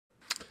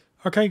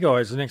Okay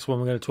guys, the next one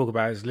we're going to talk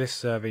about is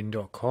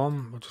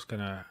listserving.com. We're just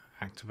going to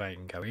activate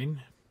and go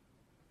in.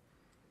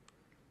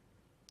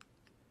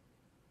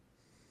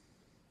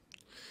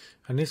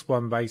 And this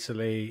one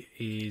basically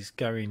is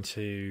going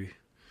to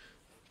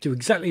do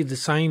exactly the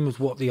same as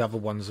what the other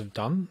ones have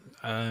done.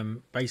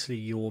 Basically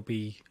you'll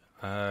be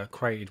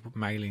created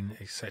mailing,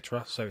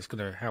 etc. So it's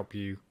going to help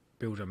you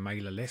build a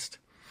mailer list.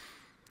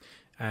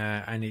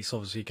 And it's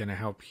obviously going to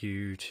help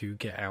you to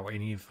get out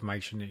any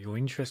information that you're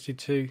interested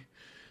to.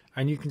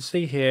 And you can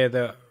see here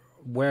that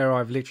where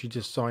I've literally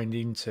just signed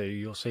into,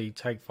 you'll see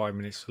take 5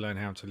 minutes to learn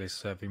how to list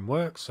serving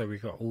works. So we've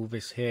got all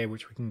this here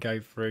which we can go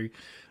through.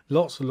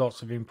 Lots and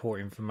lots of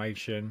important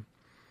information.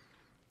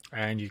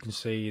 And you can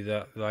see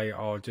that they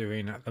are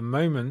doing at the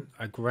moment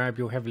a grab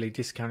your heavily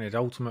discounted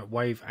Ultimate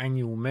Wave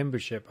annual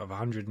membership of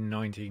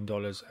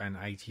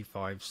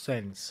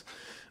 $119.85,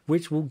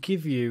 which will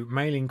give you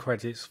mailing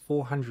credits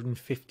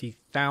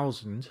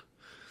 450,000.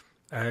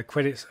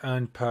 Credits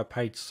earned per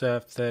page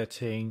served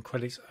 13,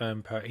 credits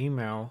earned per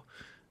email,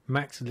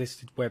 max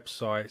listed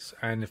websites,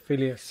 and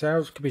affiliate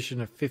sales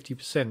commission of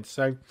 50%.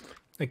 So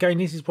again,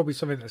 this is probably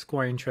something that's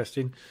quite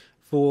interesting.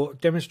 For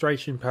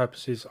demonstration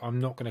purposes,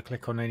 I'm not going to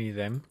click on any of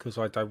them because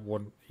I don't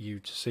want you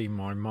to see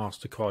my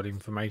MasterCard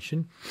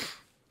information.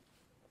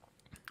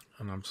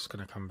 And I'm just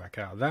going to come back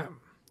out of that.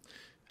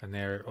 And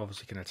they're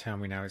obviously going to tell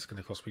me now it's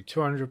going to cost me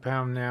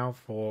 £200 now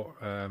for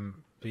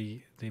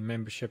the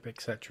membership,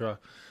 etc.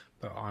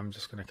 But I'm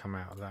just going to come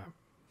out of that.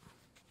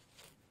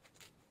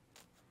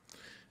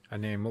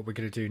 And then what we're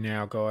going to do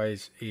now,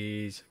 guys,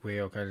 is we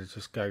are going to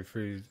just go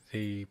through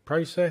the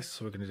process.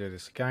 So we're going to do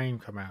this again,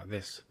 come out of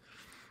this.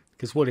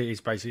 Because what it is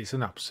basically, it's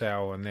an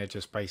upsell, and they're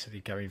just basically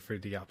going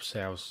through the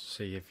upsells to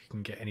see if you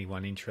can get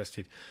anyone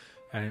interested.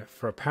 And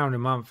for £1 a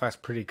month, that's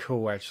pretty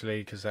cool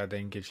actually, because that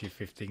then gives you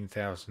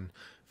 15,000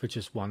 for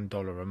just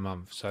 $1 a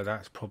month. So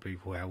that's probably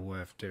well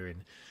worth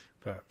doing.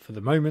 But for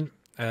the moment,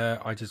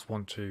 I just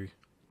want to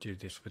do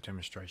this for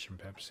demonstration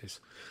purposes.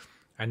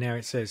 And now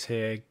it says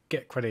here,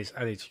 get credits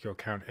added to your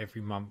account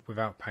every month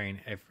without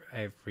paying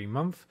every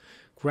month.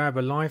 Grab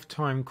a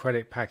lifetime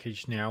credit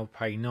package now,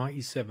 pay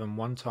 $97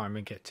 one time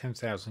and get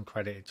 10,000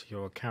 credit to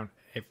your account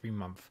every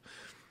month.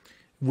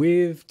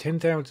 With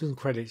 10,000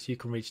 credits, you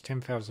can reach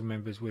 10,000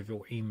 members with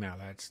your email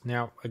ads.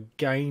 Now,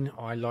 again,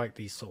 I like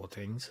these sort of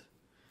things.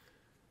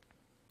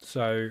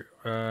 So,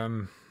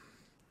 I'm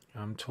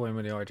toying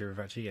with the idea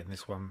of actually getting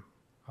this one.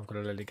 I'm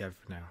going to let it go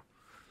for now,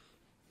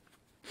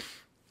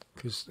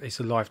 because it's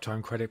a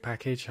lifetime credit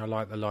package. I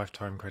like the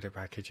lifetime credit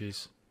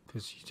packages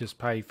because you just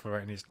pay for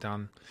it and it's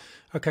done.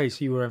 Okay,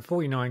 so you were at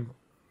 49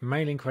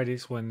 mailing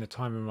credits when the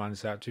timer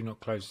runs out. Do not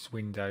close this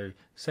window.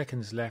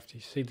 Seconds left. You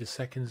see the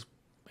seconds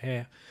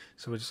here.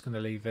 So we're just going to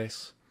leave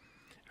this,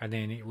 and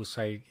then it will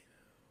say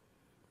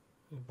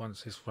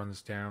once this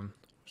runs down.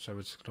 So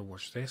we're just going to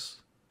watch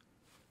this.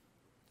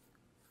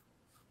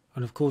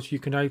 And of course you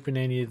can open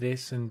any of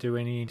this and do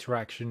any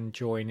interaction,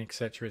 join,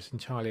 etc. It's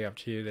entirely up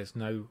to you. There's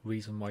no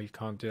reason why you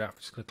can't do that. I'm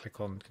just going to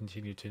click on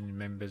continue to the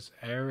members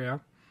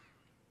area.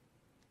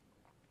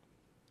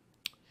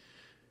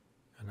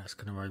 And that's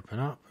going to open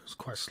up. It's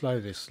quite slow,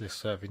 this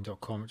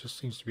listserving.com. It just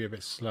seems to be a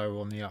bit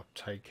slow on the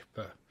uptake,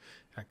 but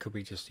that could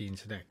be just the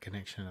internet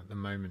connection at the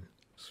moment.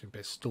 It's a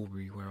bit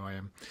stormy where I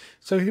am.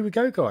 So here we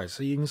go, guys.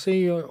 So you can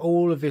see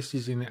all of this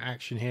is in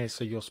action here.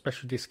 So your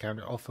special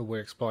discount offer will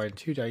expire in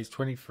 2 days,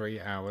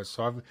 23 hours.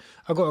 So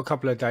I've got a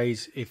couple of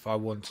days if I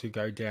want to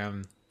go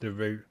down the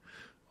route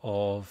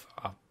of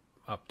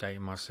updating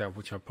myself,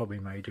 which I probably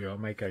may do. I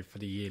may go for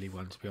the yearly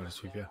one, to be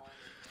honest with you.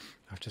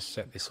 I've just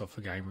set this off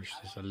again, which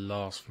is the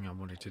last thing I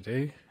wanted to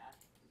do.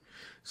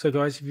 So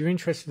guys, if you're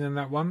interested in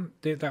that one,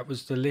 that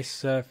was the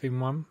list surfing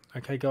one.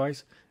 Okay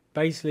guys,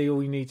 basically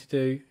all you need to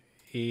do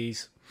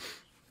is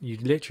you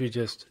literally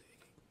just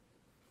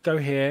go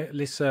here,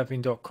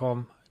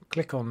 listserving.com,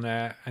 click on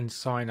there and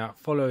sign up,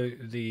 follow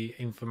the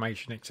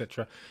information,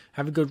 etc.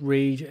 Have a good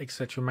read,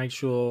 etc. Make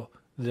sure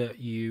that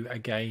you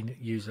again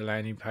use a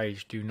landing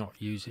page. Do not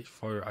use it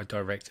for a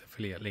direct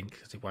affiliate link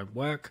because it won't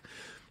work.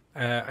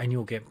 And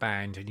you'll get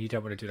banned, and you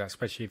don't want to do that,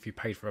 especially if you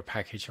paid for a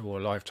package or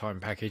a lifetime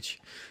package.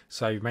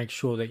 So make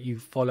sure that you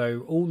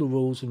follow all the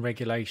rules and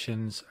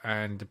regulations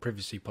and the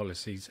privacy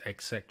policies,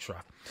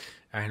 etc.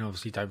 And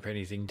obviously don't put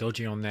anything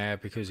dodgy on there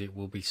because it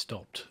will be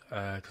stopped,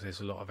 because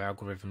there's a lot of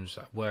algorithms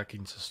that are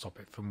working to stop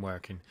it from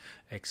working,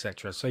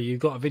 etc. So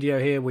you've got a video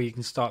here where you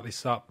can start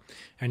this up,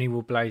 and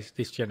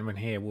this gentleman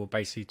here will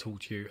basically talk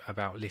to you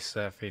about list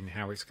surfing,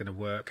 how it's going to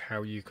work,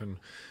 how you can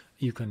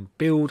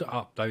build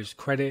up those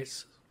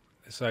credits.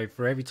 So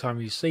for every time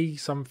you see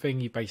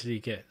something, you basically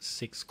get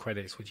 6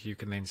 credits, which you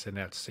can then send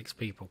out to 6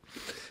 people.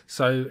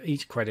 So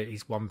each credit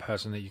is one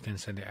person that you can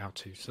send it out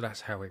to. So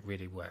that's how it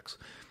really works.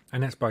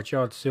 And that's by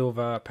Gerard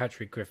Silver,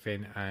 Patrick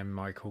Griffin and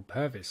Michael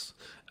Purvis.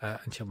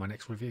 Until my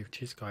next review.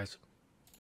 Cheers, guys.